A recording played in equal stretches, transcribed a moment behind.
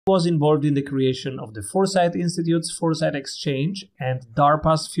was involved in the creation of the Foresight Institute's Foresight Exchange and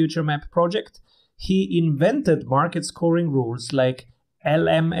DARPA's Future Map project. He invented market scoring rules like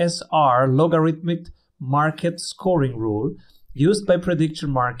LMSR, Logarithmic Market Scoring Rule, used by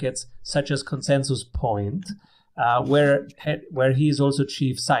prediction markets such as Consensus Point, where he is also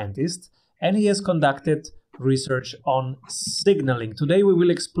chief scientist, and he has conducted research on signaling. Today we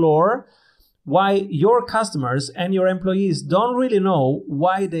will explore why your customers and your employees don't really know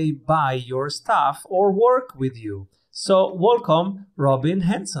why they buy your stuff or work with you. So welcome, Robin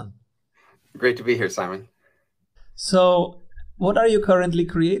Hanson. Great to be here, Simon. So what are you currently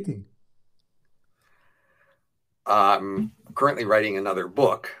creating? I'm currently writing another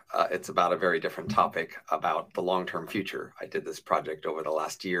book. It's about a very different topic, about the long-term future. I did this project over the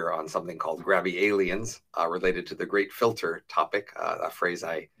last year on something called grabby aliens, related to the Great Filter topic, a phrase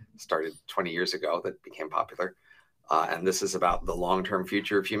I started 20 years ago that became popular. And this is about the long-term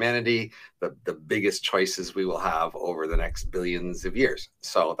future of humanity, the biggest choices we will have over the next billions of years.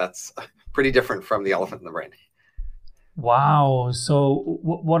 So that's pretty different from the elephant in the brain. Wow. So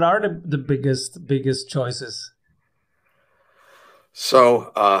what are the biggest choices?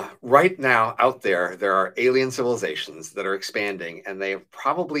 So right now out there are alien civilizations that are expanding, and they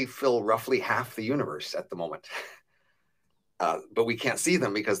probably fill roughly half the universe at the moment. But we can't see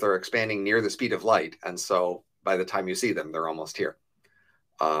them because they're expanding near the speed of light. And so by the time you see them, they're almost here.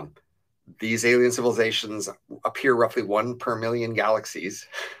 These alien civilizations appear roughly 1 per million galaxies,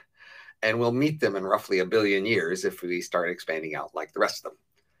 and we'll meet them in roughly 1 billion years if we start expanding out like the rest of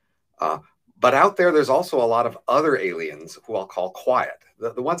them. But out there's also a lot of other aliens who I'll call quiet.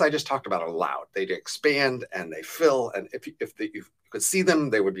 The ones I just talked about are loud. They expand and they fill, and if you could see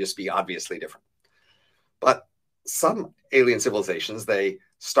them, they would just be obviously different. But some alien civilizations, they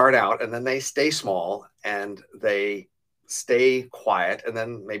start out and then they stay small and they stay quiet and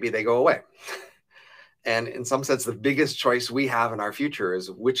then maybe they go away. And in some sense, the biggest choice we have in our future is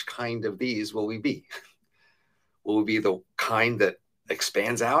which kind of these will we be? Will we be the kind that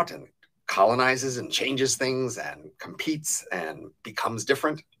expands out and colonizes and changes things and competes and becomes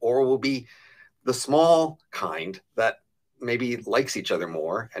different? Or will be the small kind that maybe likes each other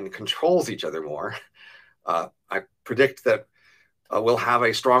more and controls each other more? I predict that we'll have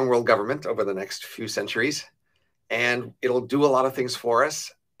a strong world government over the next few centuries, and it'll do a lot of things for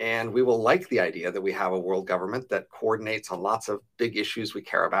us. And we will like the idea that we have a world government that coordinates on lots of big issues we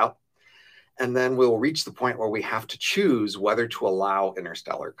care about. And then we'll reach the point where we have to choose whether to allow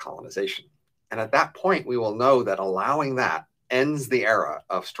interstellar colonization. And at that point, we will know that allowing that ends the era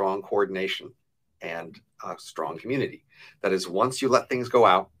of strong coordination and a strong community. That is, once you let things go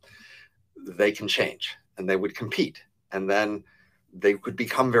out, they can change and they would compete. And then they could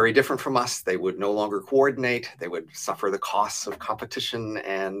become very different from us. They would no longer coordinate. They would suffer the costs of competition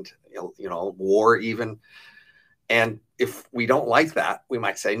and, war even. And if we don't like that, we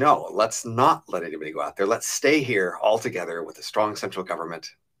might say, no, let's not let anybody go out there. Let's stay here all together with a strong central government,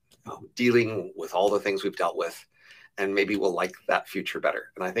 dealing with all the things we've dealt with, and maybe we'll like that future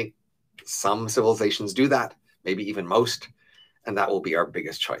better. And I think some civilizations do that, maybe even most, and that will be our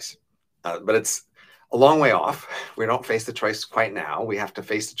biggest choice. But it's a long way off. We don't face the choice quite now. We have to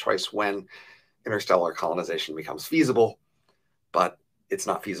face the choice when interstellar colonization becomes feasible, but it's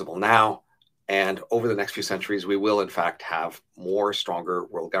not feasible now. And over the next few centuries, we will, in fact, have more stronger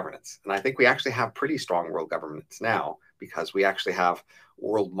world governance. And I think we actually have pretty strong world governance now because we actually have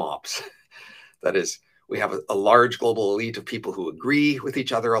world mobs. That is, we have a large global elite of people who agree with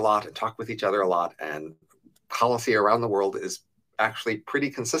each other a lot and talk with each other a lot. And policy around the world is actually pretty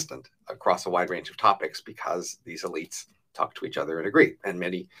consistent across a wide range of topics because these elites talk to each other and agree. And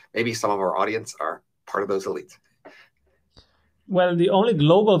maybe some of our audience are part of those elites. Well, the only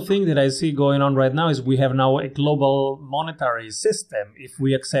global thing that I see going on right now is we have now a global monetary system if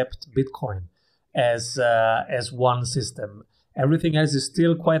we accept Bitcoin as one system. Everything else is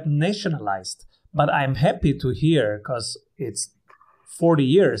still quite nationalized. But I'm happy to hear, because it's 40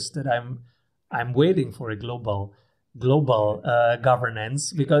 years that I'm waiting for a global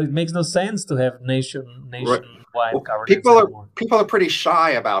governance, because it makes no sense to have nationwide governance. People are pretty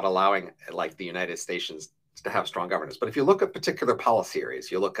shy about allowing, like, the United States to have strong governance. But if you look at particular policy areas,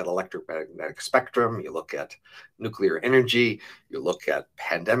 you look at electromagnetic spectrum, you look at nuclear energy, you look at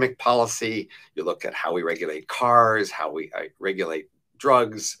pandemic policy, you look at how we regulate cars, how we regulate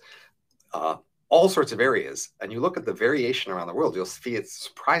drugs, all sorts of areas, and you look at the variation around the world, you'll see it's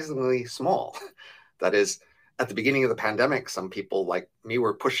surprisingly small. That is, at the beginning of the pandemic, some people like me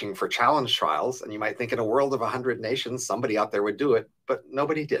were pushing for challenge trials, and you might think in a world of 100 nations, somebody out there would do it, but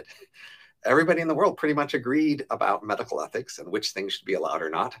nobody did. everybody in the world pretty much agreed about medical ethics and which things should be allowed or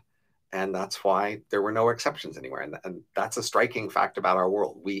not. And that's why there were no exceptions anywhere. And that's a striking fact about our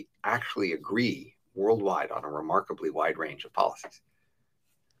world. We actually agree worldwide on a remarkably wide range of policies.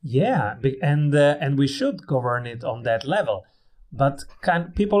 Yeah, and we should govern it on that level. But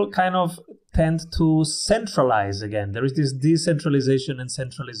people kind of tend to centralize again. There is this decentralization and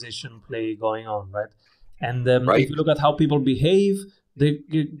centralization play going on, right? And Right. if you look at how people behave,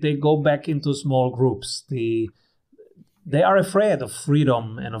 they go back into small groups. They are afraid of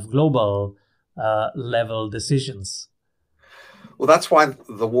freedom and of global level decisions. Well, that's why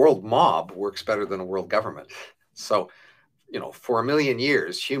the world mob works better than a world government. So, for a million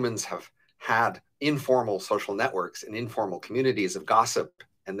years, humans have had informal social networks and informal communities of gossip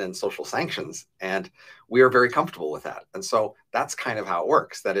and then social sanctions. And we are very comfortable with that. And so that's kind of how it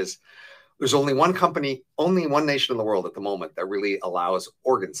works. That is, there's only one company, only one nation in the world at the moment that really allows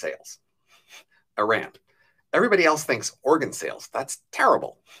organ sales, Iran. Everybody else thinks organ sales, that's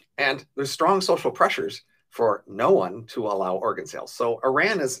terrible. And there's strong social pressures for no one to allow organ sales. So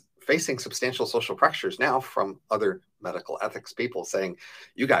Iran is facing substantial social pressures now from other medical ethics people saying,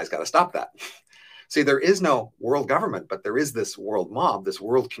 you guys got to stop that. See, there is no world government, but there is this world mob, this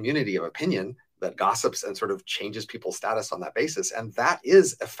world community of opinion that gossips and sort of changes people's status on that basis. And that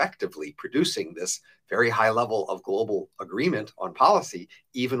is effectively producing this very high level of global agreement on policy,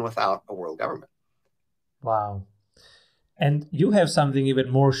 even without a world government. Wow. And you have something even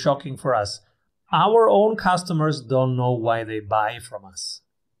more shocking for us. Our own customers don't know why they buy from us.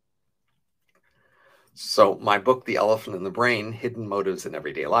 So my book, The Elephant in the Brain, Hidden Motives in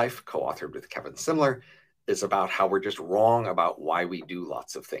Everyday Life, co-authored with Kevin Simler, is about how we're just wrong about why we do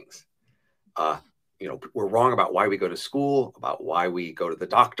lots of things. We're wrong about why we go to school, about why we go to the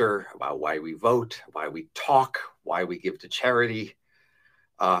doctor, about why we vote, why we talk, why we give to charity.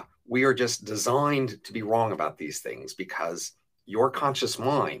 We are just designed to be wrong about these things because your conscious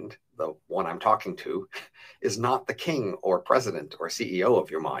mind, the one I'm talking to, is not the king or president or CEO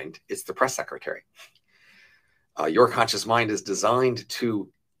of your mind. It's the press secretary. Your conscious mind is designed to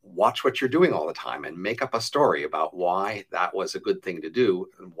watch what you're doing all the time and make up a story about why that was a good thing to do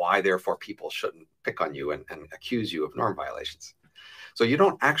and why, therefore, people shouldn't pick on you and accuse you of norm violations. So you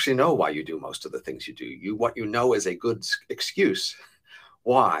don't actually know why you do most of the things you do. What you know is a good excuse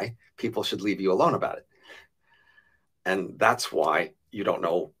why people should leave you alone about it. And that's why you don't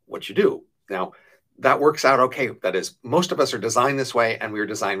know what you do. Now, that works out okay. That is, most of us are designed this way, and we are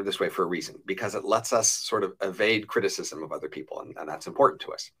designed this way for a reason, because it lets us sort of evade criticism of other people, and that's important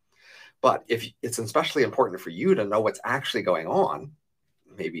to us. But if it's especially important for you to know what's actually going on,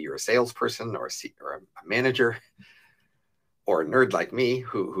 maybe you're a salesperson or a manager or a nerd like me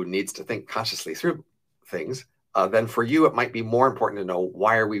who needs to think consciously through things, then for you, it might be more important to know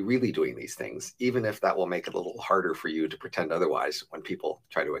why are we really doing these things, even if that will make it a little harder for you to pretend otherwise when people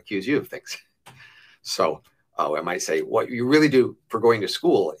try to accuse you of things. So I might say what you really do for going to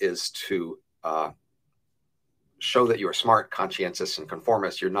school is to show that you are smart, conscientious, and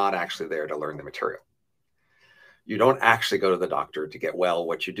conformist. You're not actually there to learn the material. You don't actually go to the doctor to get well.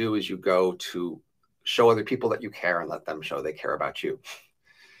 What you do is you go to show other people that you care and let them show they care about you.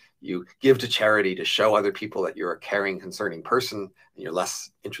 You give to charity to show other people that you're a caring, concerning person, and you're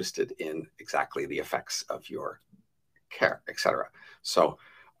less interested in exactly the effects of your care, etc. So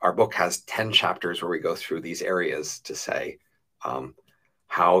our book has 10 chapters where we go through these areas to say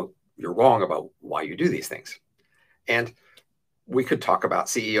how you're wrong about why you do these things. And we could talk about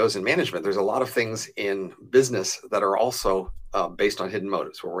CEOs and management. There's a lot of things in business that are also based on hidden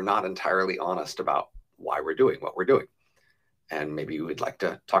motives, where we're not entirely honest about why we're doing what we're doing. And maybe you would like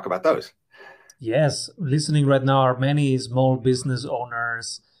to talk about those. Yes, listening right now are many small business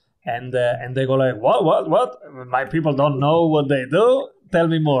owners, and they go like, what? My people don't know what they do. Tell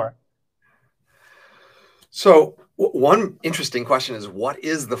me more. So one interesting question is, what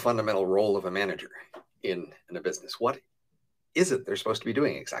is the fundamental role of a manager in a business? What is it they're supposed to be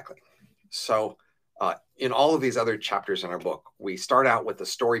doing exactly? So in all of these other chapters in our book, we start out with the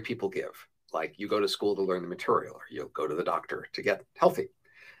story people give, like you go to school to learn the material, or you'll go to the doctor to get healthy.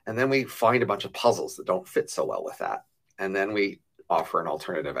 And then we find a bunch of puzzles that don't fit so well with that. And then we offer an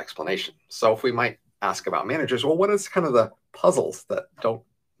alternative explanation. So if we might ask about managers, well, what is kind of the puzzles that don't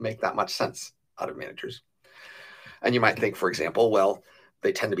make that much sense out of managers? And you might think, for example, well,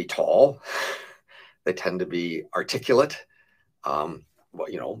 they tend to be tall. They tend to be articulate.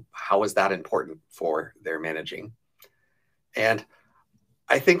 How is that important for their managing? And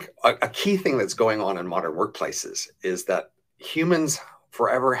I think a key thing that's going on in modern workplaces is that humans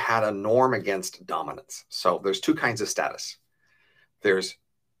forever had a norm against dominance. So there's two kinds of status. There's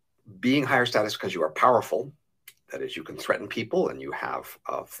being higher status because you are powerful, that is, you can threaten people and you have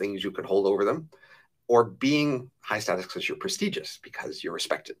things you can hold over them, or being high status because you're prestigious, because you're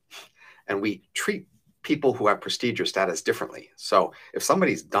respected. And we treat people who have prestige or status differently. So if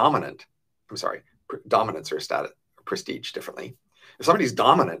somebody's dominant, dominance or status, prestige differently. If somebody's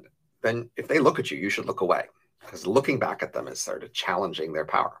dominant, then if they look at you, you should look away, because looking back at them is sort of challenging their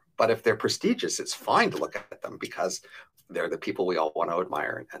power. But if they're prestigious, it's fine to look at them because they're the people we all want to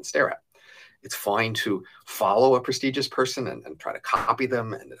admire and stare at. It's fine to follow a prestigious person and try to copy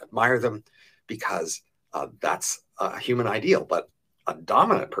them and admire them, because that's a human ideal. But a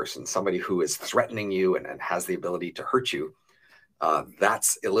dominant person, somebody who is threatening you and has the ability to hurt you,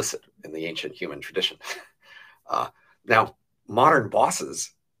 that's illicit in the ancient human tradition. Now, modern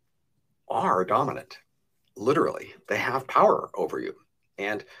bosses are dominant. Literally, they have power over you.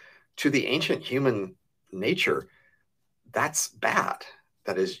 And to the ancient human nature, that's bad.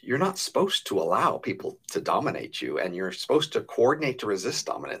 That is, you're not supposed to allow people to dominate you, and you're supposed to coordinate to resist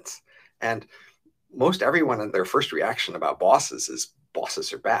dominance. And most everyone in their first reaction about bosses is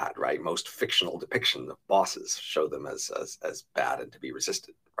bosses are bad, right? Most fictional depictions of bosses show them as bad and to be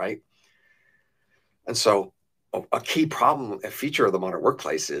resisted, right? And so a key problem, a feature of the modern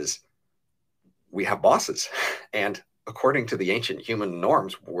workplace is we have bosses. And according to the ancient human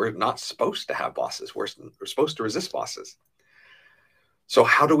norms, we're not supposed to have bosses. We're supposed to resist bosses. So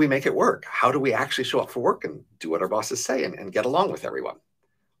how do we make it work? How do we actually show up for work and do what our bosses say and get along with everyone?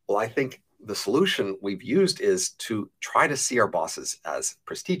 Well, I think the solution we've used is to try to see our bosses as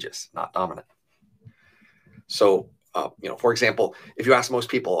prestigious, not dominant. So, for example, if you ask most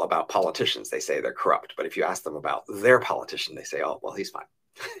people about politicians, they say they're corrupt. But if you ask them about their politician, they say, oh, well, he's fine.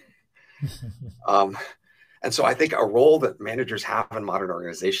 And so I think a role that managers have in modern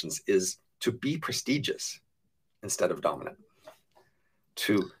organizations is to be prestigious instead of dominant,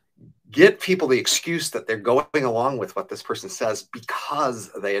 to get people the excuse that they're going along with what this person says because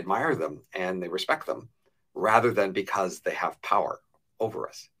they admire them and they respect them, rather than because they have power over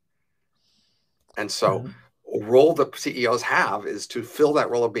us. And so a role that CEOs have is to fill that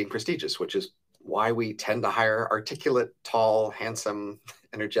role of being prestigious, which is why we tend to hire articulate, tall, handsome,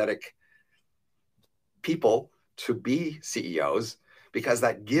 energetic people to be CEOs, because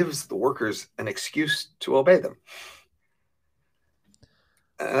that gives the workers an excuse to obey them.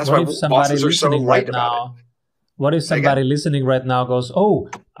 And that's why bosses are so right about it. What if somebody listening right now goes, oh,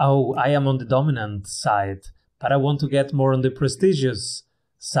 I am on the dominant side, but I want to get more on the prestigious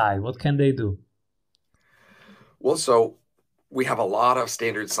side? What can they do? Well, so we have a lot of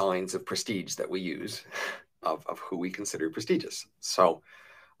standard signs of prestige that we use of who we consider prestigious. So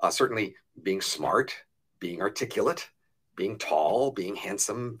certainly being smart, being articulate, being tall, being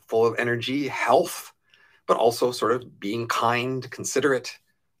handsome, full of energy, health, but also sort of being kind, considerate,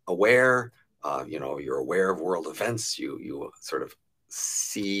 aware. You're aware of world events. You sort of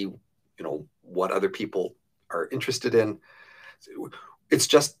see, what other people are interested in. It's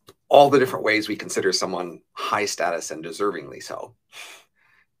just all the different ways we consider someone high status and deservingly so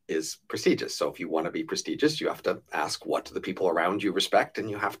is prestigious. So if you want to be prestigious, you have to ask what do the people around you respect, and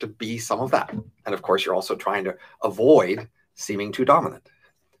you have to be some of that. And of course, you're also trying to avoid seeming too dominant.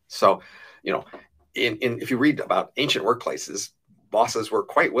 So, if you read about ancient workplaces, bosses were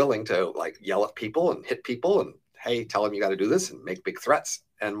quite willing to yell at people and hit people and, hey, tell them you got to do this and make big threats.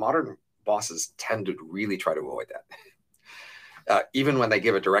 And modern bosses tend to really try to avoid that. Even when they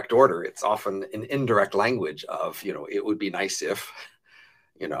give a direct order, it's often an indirect language of, it would be nice if,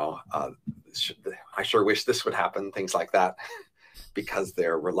 I sure wish this would happen, things like that, because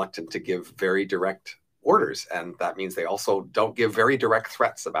they're reluctant to give very direct orders. And that means they also don't give very direct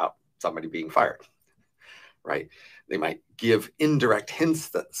threats about somebody being fired, right? They might give indirect hints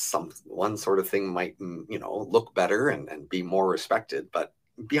that one sort of thing might, look better and be more respected. But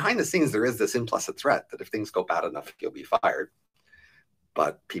behind the scenes, there is this implicit threat that if things go bad enough, you'll be fired.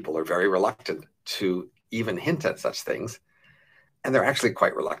 But people are very reluctant to even hint at such things. And they're actually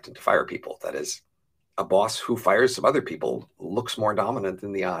quite reluctant to fire people. That is, a boss who fires some other people looks more dominant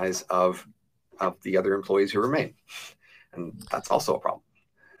in the eyes of the other employees who remain. And that's also a problem.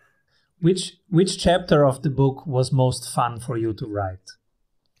 Which chapter of the book was most fun for you to write?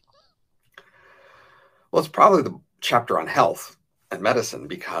 Well, it's probably the chapter on health and medicine,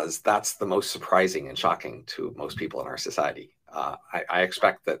 because that's the most surprising and shocking to most people in our society. I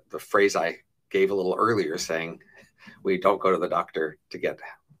expect that the phrase I gave a little earlier, saying we don't go to the doctor to get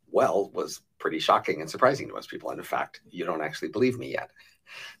well, was pretty shocking and surprising to most people. And in fact, you don't actually believe me yet.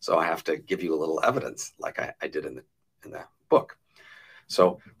 So I have to give you a little evidence, like I did in the book.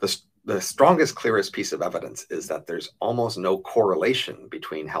 So the strongest, clearest piece of evidence is that there's almost no correlation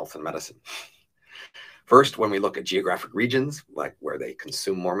between health and medicine. First, when we look at geographic regions, like where they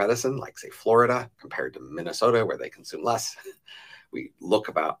consume more medicine, like say Florida compared to Minnesota, where they consume less, we look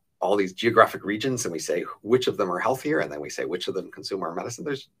about all these geographic regions and we say which of them are healthier, and then we say which of them consume more medicine.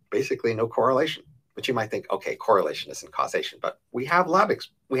 There's basically no correlation. But you might think, okay, correlation isn't causation, but we have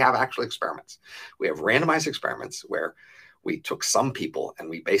actual experiments. We have randomized experiments where we took some people and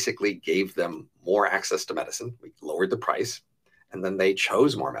we basically gave them more access to medicine. We lowered the price, and then they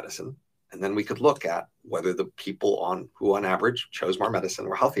chose more medicine. And then we could look at whether the people who on average chose more medicine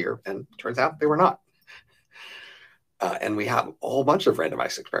were healthier, and it turns out they were not. And we have a whole bunch of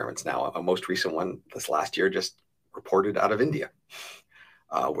randomized experiments now. A most recent one this last year just reported out of India,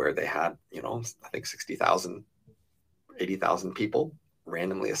 where they had, I think 60,000, 80,000 people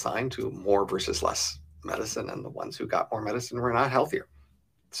randomly assigned to more versus less medicine, and the ones who got more medicine were not healthier.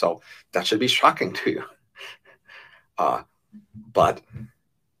 So that should be shocking to you. But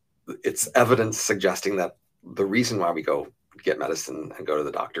it's evidence suggesting that the reason why we go get medicine and go to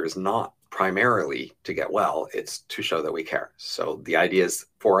the doctor is not primarily to get well, it's to show that we care. So the idea is,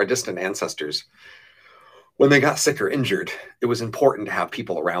 for our distant ancestors, when they got sick or injured, it was important to have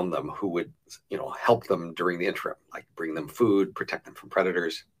people around them who would, help them during the interim, like bring them food, protect them from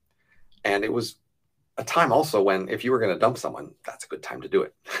predators. And it was a time also when, if you were going to dump someone, that's a good time to do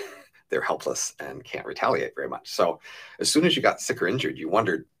it. They're helpless and can't retaliate very much. So as soon as you got sick or injured, you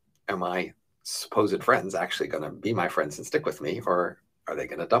wondered, are my supposed friends actually going to be my friends and stick with me, or are they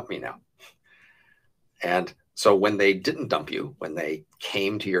going to dump me now? And so when they didn't dump you, when they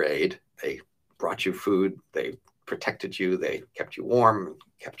came to your aid, they brought you food, they protected you, they kept you warm,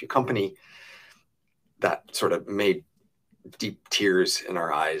 kept you company, that sort of made deep tears in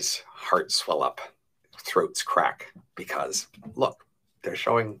our eyes, hearts swell up, throats crack, because look, they're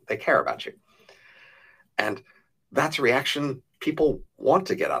showing they care about you. And that's a reaction people want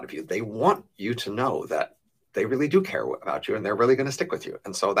to get out of you. They want you to know that they really do care about you and they're really going to stick with you.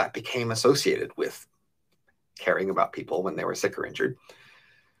 And so that became associated with caring about people when they were sick or injured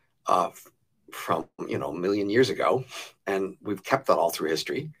from, a million years ago. And we've kept that all through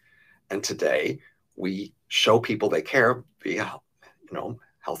history. And today we show people they care via,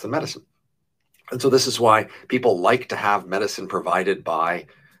 health and medicine. And so this is why people like to have medicine provided by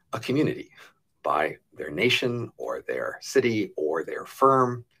a community, by their nation or their city or their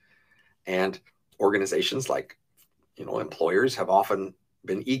firm. And organizations like, employers have often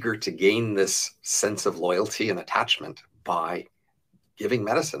been eager to gain this sense of loyalty and attachment by giving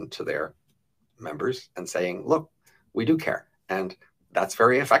medicine to their members and saying, look, we do care. And that's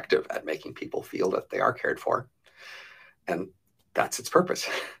very effective at making people feel that they are cared for. And that's its purpose.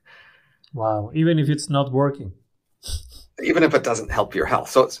 Wow. Even if it's not working. Even if it doesn't help your health.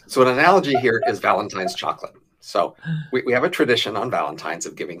 So an analogy here is Valentine's chocolate. So we have a tradition on Valentine's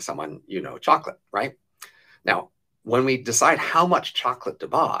of giving someone, chocolate, right? Now, when we decide how much chocolate to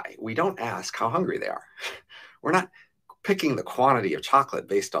buy, we don't ask how hungry they are. We're not picking the quantity of chocolate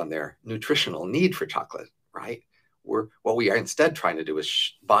based on their nutritional need for chocolate, right? What we are instead trying to do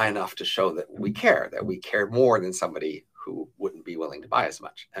is buy enough to show that we care more than somebody who wouldn't be willing to buy as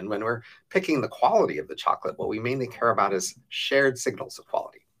much. And when we're picking the quality of the chocolate, what we mainly care about is shared signals of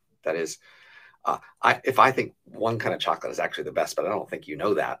quality. That is, if I think one kind of chocolate is actually the best, but I don't think you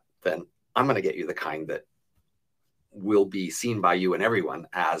know that, then I'm going to get you the kind that will be seen by you and everyone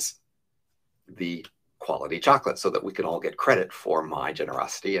as the quality chocolate, so that we can all get credit for my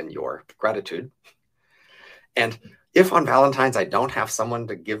generosity and your gratitude. And if on Valentine's I don't have someone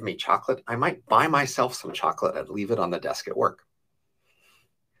to give me chocolate, I might buy myself some chocolate and leave it on the desk at work,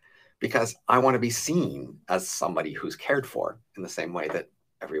 because I want to be seen as somebody who's cared for in the same way that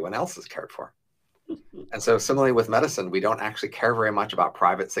everyone else is cared for. And so similarly with medicine, we don't actually care very much about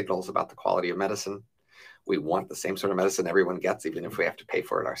private signals about the quality of medicine. We want the same sort of medicine everyone gets, even if we have to pay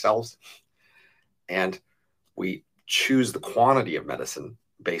for it ourselves. And we choose the quantity of medicine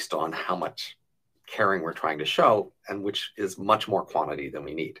based on how much caring we're trying to show, and which is much more quantity than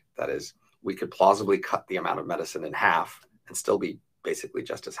we need. That is, we could plausibly cut the amount of medicine in half and still be basically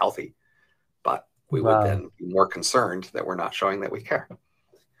just as healthy. But we would then be more concerned that we're not showing that we care.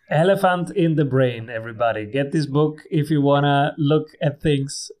 Elephant in the Brain, everybody. Get this book if you want to look at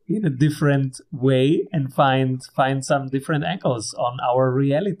things in a different way and find some different angles on our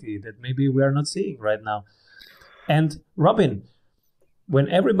reality that maybe we are not seeing right now. And Robin, when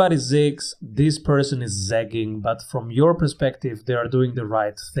everybody zigs, this person is zagging, but from your perspective, they are doing the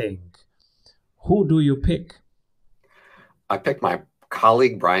right thing. Who do you pick? I pick my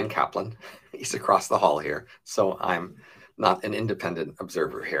colleague, Bryan Caplan. He's across the hall here. So I'm not an independent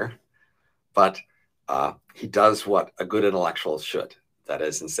observer here. but he does what a good intellectual should. That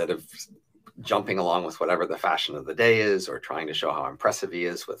is, instead of jumping along with whatever the fashion of the day is or trying to show how impressive he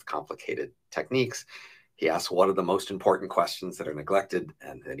is with complicated techniques, he asks what are the most important questions that are neglected,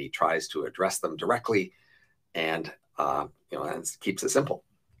 and then he tries to address them directly, and and keeps it simple.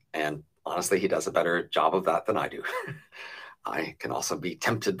 And honestly, he does a better job of that than I do. I can also be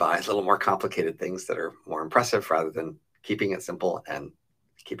tempted by a little more complicated things that are more impressive rather than keeping it simple and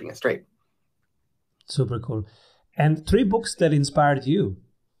keeping it straight. Super cool. And 3 books that inspired you?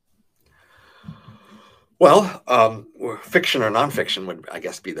 Well, fiction or nonfiction would, I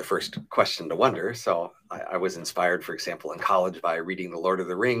guess, be the first question to wonder. So I was inspired, for example, in college by reading The Lord of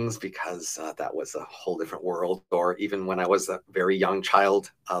the Rings, because that was a whole different world. Or even when I was a very young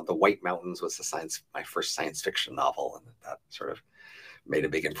child, The White Mountains was my first science fiction novel, and that sort of made a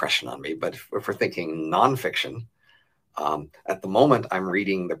big impression on me. But if we're thinking nonfiction, at the moment, I'm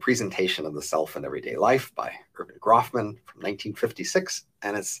reading The Presentation of the Self in Everyday Life by Erving Goffman from 1956,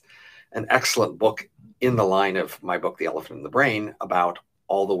 and it's an excellent book in the line of my book, The Elephant in the Brain, about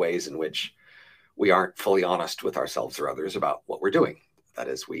all the ways in which we aren't fully honest with ourselves or others about what we're doing. That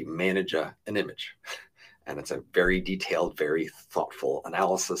is, we manage an image. And it's a very detailed, very thoughtful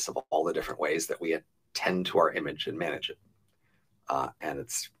analysis of all the different ways that we attend to our image and manage it. And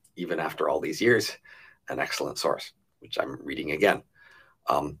it's, even after all these years, an excellent source, which I'm reading again.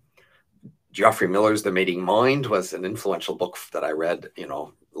 Geoffrey Miller's The Mating Mind was an influential book that I read,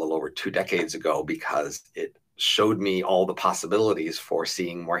 a little over 2 decades ago, because it showed me all the possibilities for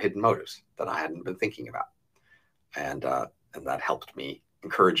seeing more hidden motives that I hadn't been thinking about. And that helped me,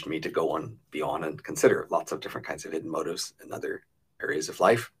 encouraged me to go on beyond and consider lots of different kinds of hidden motives in other areas of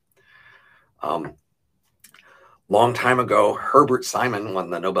life. Long time ago, Herbert Simon won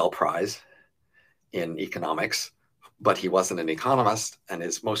the Nobel Prize in economics, but he wasn't an economist, and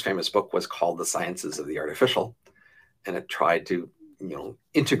his most famous book was called The Sciences of the Artificial, and it tried to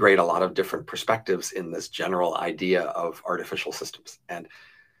integrate a lot of different perspectives in this general idea of artificial systems. And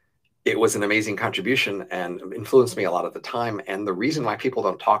it was an amazing contribution and influenced me a lot at the time. And the reason why people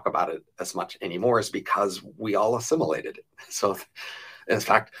don't talk about it as much anymore is because we all assimilated it. So in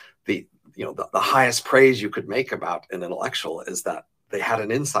fact, the highest praise you could make about an intellectual is that they had an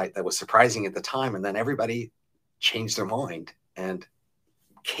insight that was surprising at the time, and then everybody changed their mind and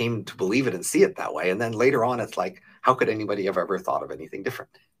came to believe it and see it that way. And then later on, it's like, how could anybody have ever thought of anything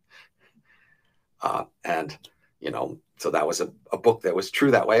different? So that was a book that was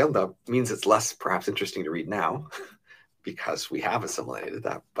true that way. And that means it's less perhaps interesting to read now because we have assimilated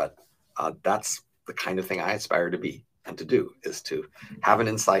that. But that's the kind of thing I aspire to be and to do, is to have an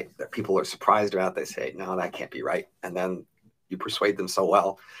insight that people are surprised about. They say, no, that can't be right. And then you persuade them so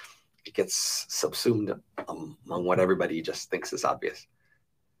well, it gets subsumed among what everybody just thinks is obvious.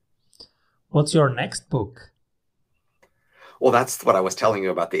 What's your next book? Well, that's what I was telling you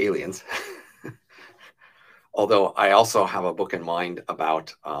about the aliens. Although I also have a book in mind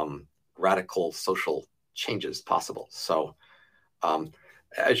about radical social changes possible. So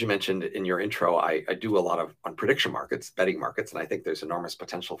as you mentioned in your intro, I do a lot on prediction markets, betting markets, and I think there's enormous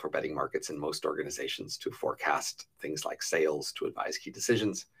potential for betting markets in most organizations to forecast things like sales, to advise key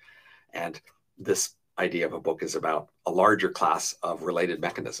decisions. And this idea of a book is about a larger class of related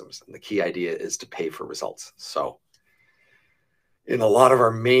mechanisms. And the key idea is to pay for results. So in a lot of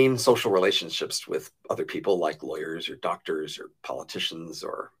our main social relationships with other people, like lawyers or doctors or politicians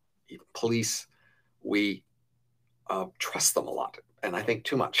or even police, we trust them a lot. And I think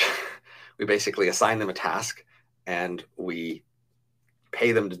too much. We basically assign them a task and we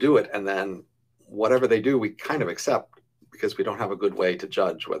pay them to do it. And then whatever they do, we kind of accept, because we don't have a good way to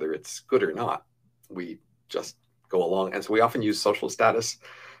judge whether it's good or not. We just go along. And so we often use social status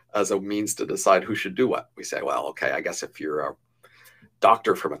as a means to decide who should do what. We say, well, okay, I guess if you're a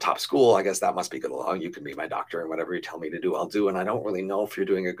doctor from a top school, I guess that must be good along. You can be my doctor, and whatever you tell me to do, I'll do. And I don't really know if you're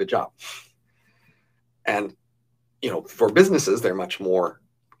doing a good job. And, for businesses, they're much more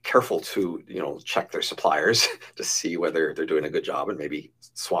careful to, check their suppliers to see whether they're doing a good job and maybe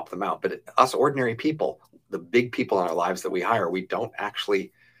swap them out. But us ordinary people, the big people in our lives that we hire, we don't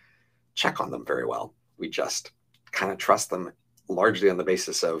actually check on them very well. We just kind of trust them largely on the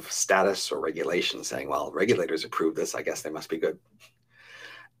basis of status or regulation, saying, well, regulators approve this, I guess they must be good.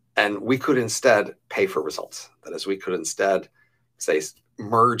 And we could instead pay for results. That is, we could instead, say,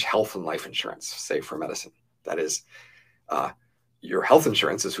 merge health and life insurance, say, for medicine. That is, your health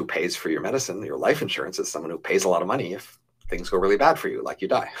insurance is who pays for your medicine. Your life insurance is someone who pays a lot of money if things go really bad for you, like you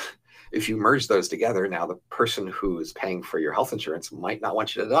die. If you merge those together, now the person who is paying for your health insurance might not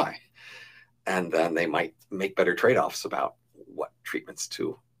want you to die. And then they might make better trade-offs about what treatments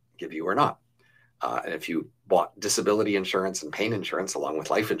to give you or not. And if you bought disability insurance and pain insurance along with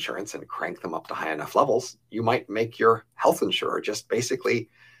life insurance and crank them up to high enough levels, you might make your health insurer just basically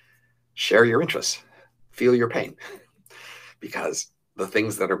share your interests, feel your pain, because the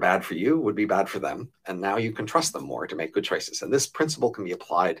things that are bad for you would be bad for them. And now you can trust them more to make good choices. And this principle can be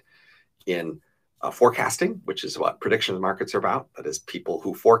applied in forecasting, which is what prediction markets are about. That is, people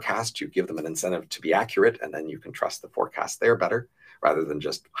who forecast, you give them an incentive to be accurate, and then you can trust the forecast they're better, rather than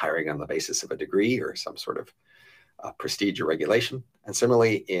just hiring on the basis of a degree or some sort of prestige or regulation. And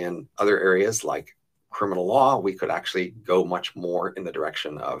similarly, in other areas like criminal law, we could actually go much more in the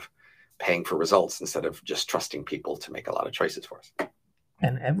direction of paying for results instead of just trusting people to make a lot of choices for us.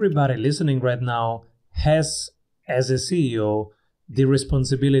 And everybody listening right now has, as a CEO, the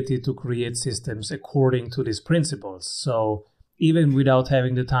responsibility to create systems according to these principles. So even without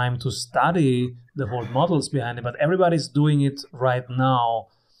having the time to study the whole models behind it, but everybody's doing it right now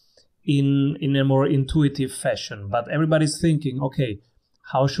in a more intuitive fashion. But everybody's thinking, okay,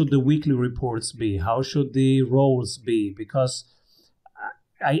 how should the weekly reports be? How should the roles be? Because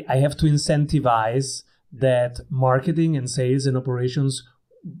I have to incentivize that marketing and sales and operations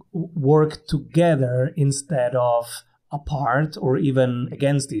work together instead of apart or even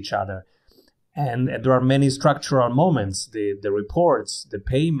against each other. And there are many structural moments, the reports, the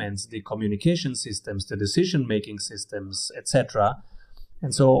payments, the communication systems, the decision-making systems, etc.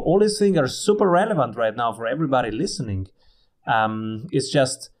 And so all these things are super relevant right now for everybody listening. It's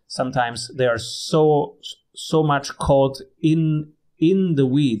just sometimes they are so much caught in the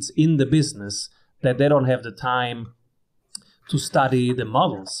weeds, in the business, that they don't have the time to study the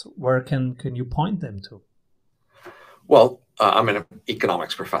models. Where can you point them to? Well, I'm an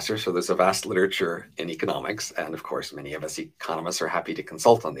economics professor, so there's a vast literature in economics. And of course, many of us economists are happy to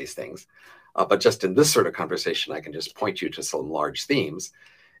consult on these things. But just in this sort of conversation, I can just point you to some large themes.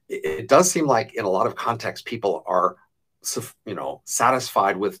 It does seem like in a lot of contexts, people are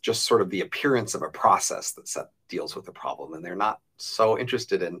satisfied with just sort of the appearance of a process that deals with the problem. And they're not so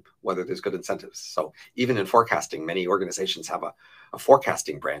interested in whether there's good incentives. So even in forecasting, many organizations have a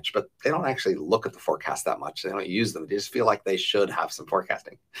forecasting branch, but they don't actually look at the forecast that much. They don't use them. They just feel like they should have some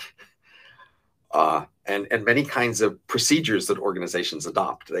forecasting. And many kinds of procedures that organizations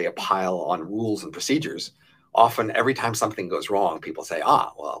adopt, they pile on rules and procedures. Often every time something goes wrong, people say,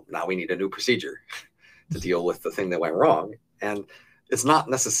 well, now we need a new procedure to deal with the thing that went wrong. And it's not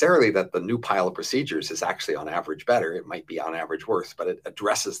necessarily that the new pile of procedures is actually on average better. It might be on average worse, but it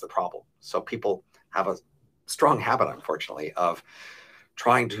addresses the problem. So people have a strong habit, unfortunately, of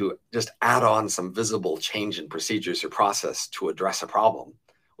trying to just add on some visible change in procedures or process to address a problem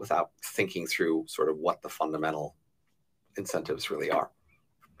without thinking through sort of what the fundamental incentives really are.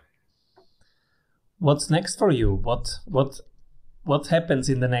 What's next for you? What happens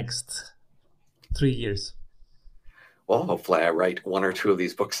in the next 3 years? Well, hopefully I write one or two of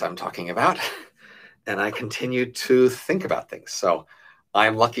these books I'm talking about, and I continue to think about things. So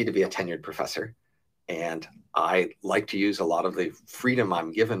I'm lucky to be a tenured professor, and I like to use a lot of the freedom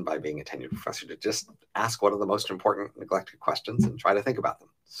I'm given by being a tenured professor to just ask what are the most important neglected questions and try to think about them.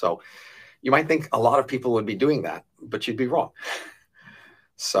 So you might think a lot of people would be doing that, but you'd be wrong.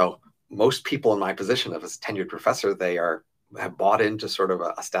 So most people in my position as a tenured professor, they have bought into sort of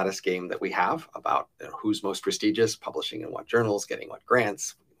a status game that we have about who's most prestigious, publishing in what journals, getting what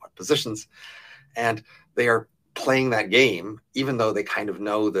grants, what positions. And they are playing that game, even though they kind of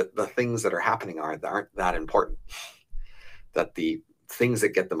know that the things that are happening aren't that important. That the things that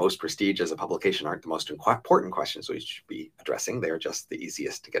get the most prestige as a publication aren't the most important questions we should be addressing. They're just the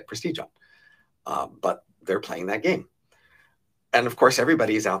easiest to get prestige on. But they're playing that game. And of course,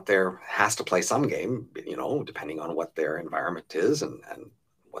 everybody's out there has to play some game, depending on what their environment is and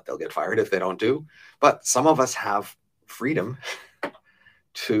what they'll get fired if they don't do. But some of us have freedom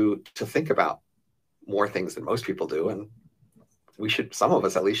to think about more things than most people do. And some of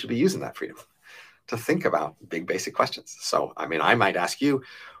us at least should be using that freedom to think about big, basic questions. So, I might ask you,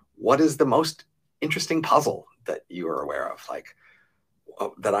 what is the most interesting puzzle that you are aware of? Like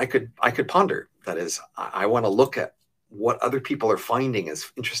that I could ponder. That is, I want to look at what other people are finding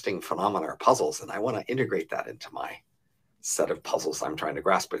as interesting phenomena or puzzles, and I want to integrate that into my set of puzzles I'm trying to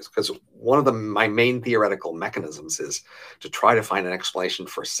grasp. Because one of my main theoretical mechanisms is to try to find an explanation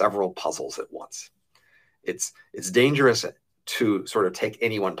for several puzzles at once. It's dangerous to sort of take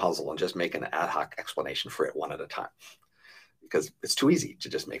any one puzzle and just make an ad hoc explanation for it one at a time, because it's too easy to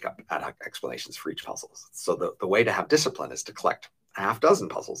just make up ad hoc explanations for each puzzle. So the way to have discipline is to collect a half dozen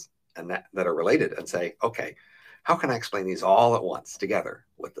puzzles and that are related and say, okay, how can I explain these all at once together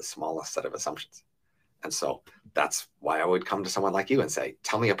with the smallest set of assumptions? And so that's why I would come to someone like you and say,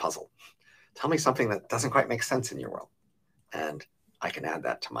 tell me a puzzle. Tell me something that doesn't quite make sense in your world. And I can add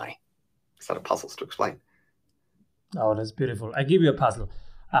that to my set of puzzles to explain. Oh, that's beautiful. I give you a puzzle.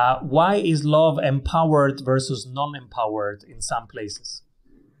 Why is love empowered versus non-empowered in some places?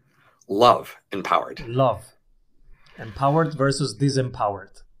 Love empowered. Love empowered versus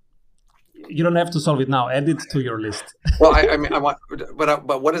disempowered. You don't have to solve it now. Add it to your list. Well, I mean, I want,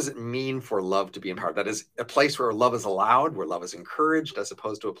 but what does it mean for love to be empowered? That is a place where love is allowed, where love is encouraged, as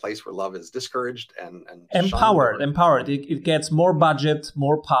opposed to a place where love is discouraged and empowered. Empowered. It gets more budget,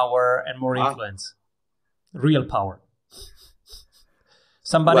 more power, and more influence. Real power.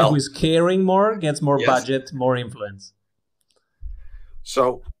 Somebody who is caring more gets more budget, more influence.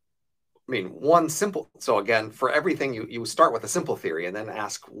 So, I mean, so again, for everything, you start with a simple theory and then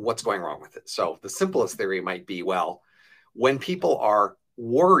ask what's going wrong with it. So the simplest theory might be, well, when people are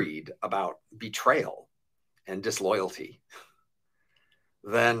worried about betrayal and disloyalty,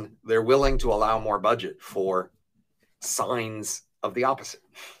 then they're willing to allow more budget for signs of the opposite,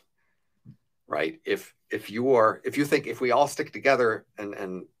 right? If you think if we all stick together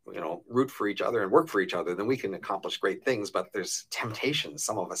and root for each other and work for each other, then we can accomplish great things. But there's temptations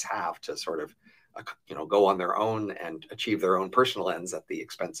some of us have to sort of go on their own and achieve their own personal ends at the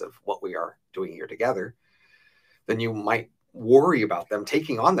expense of what we are doing here together. Then you might worry about them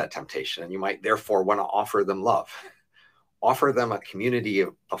taking on that temptation, and you might therefore want to offer them love, offer them a community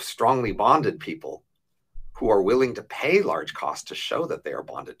of strongly bonded people who are willing to pay large costs to show that they are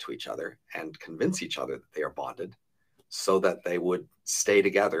bonded to each other and convince each other that they are bonded, so that they would stay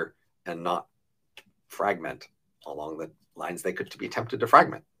together and not fragment along the lines they could be tempted to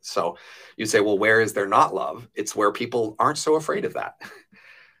fragment. So you say, well, where is there not love? It's where people aren't so afraid of that.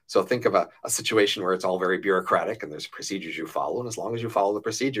 So think of a situation where it's all very bureaucratic and there's procedures you follow. And as long as you follow the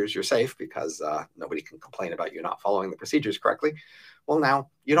procedures, you're safe, because nobody can complain about you not following the procedures correctly. Well, now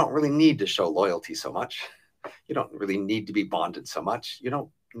you don't really need to show loyalty so much. You don't really need to be bonded so much. You don't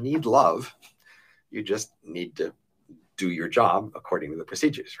need love. You just need to do your job according to the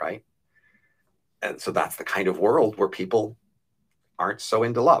procedures, right? And so that's the kind of world where people aren't so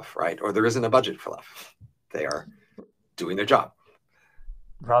into love, right? Or there isn't a budget for love. They are doing their job.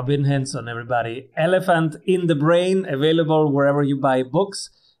 Robin Hanson, everybody. Elephant in the Brain, available wherever you buy books.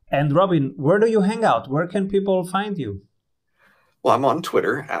 And Robin, where do you hang out? Where can people find you? Well, I'm on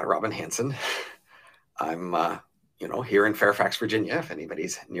Twitter at Robin Hanson. I'm here in Fairfax, Virginia, if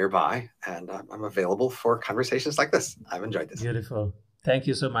anybody's nearby, and I'm available for conversations like this. I've enjoyed this. Beautiful. Thank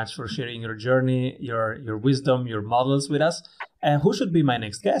you so much for sharing your journey, your wisdom, your models with us. And who should be my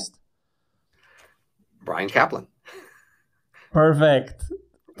next guest? Bryan Caplan. Perfect.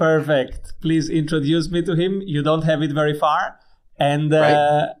 Please introduce me to him. You don't have it very far. And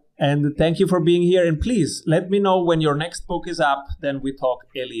and thank you for being here. And please let me know when your next book is up. Then we talk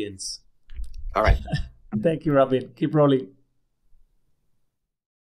aliens. All right. Thank you, Robin. Keep rolling.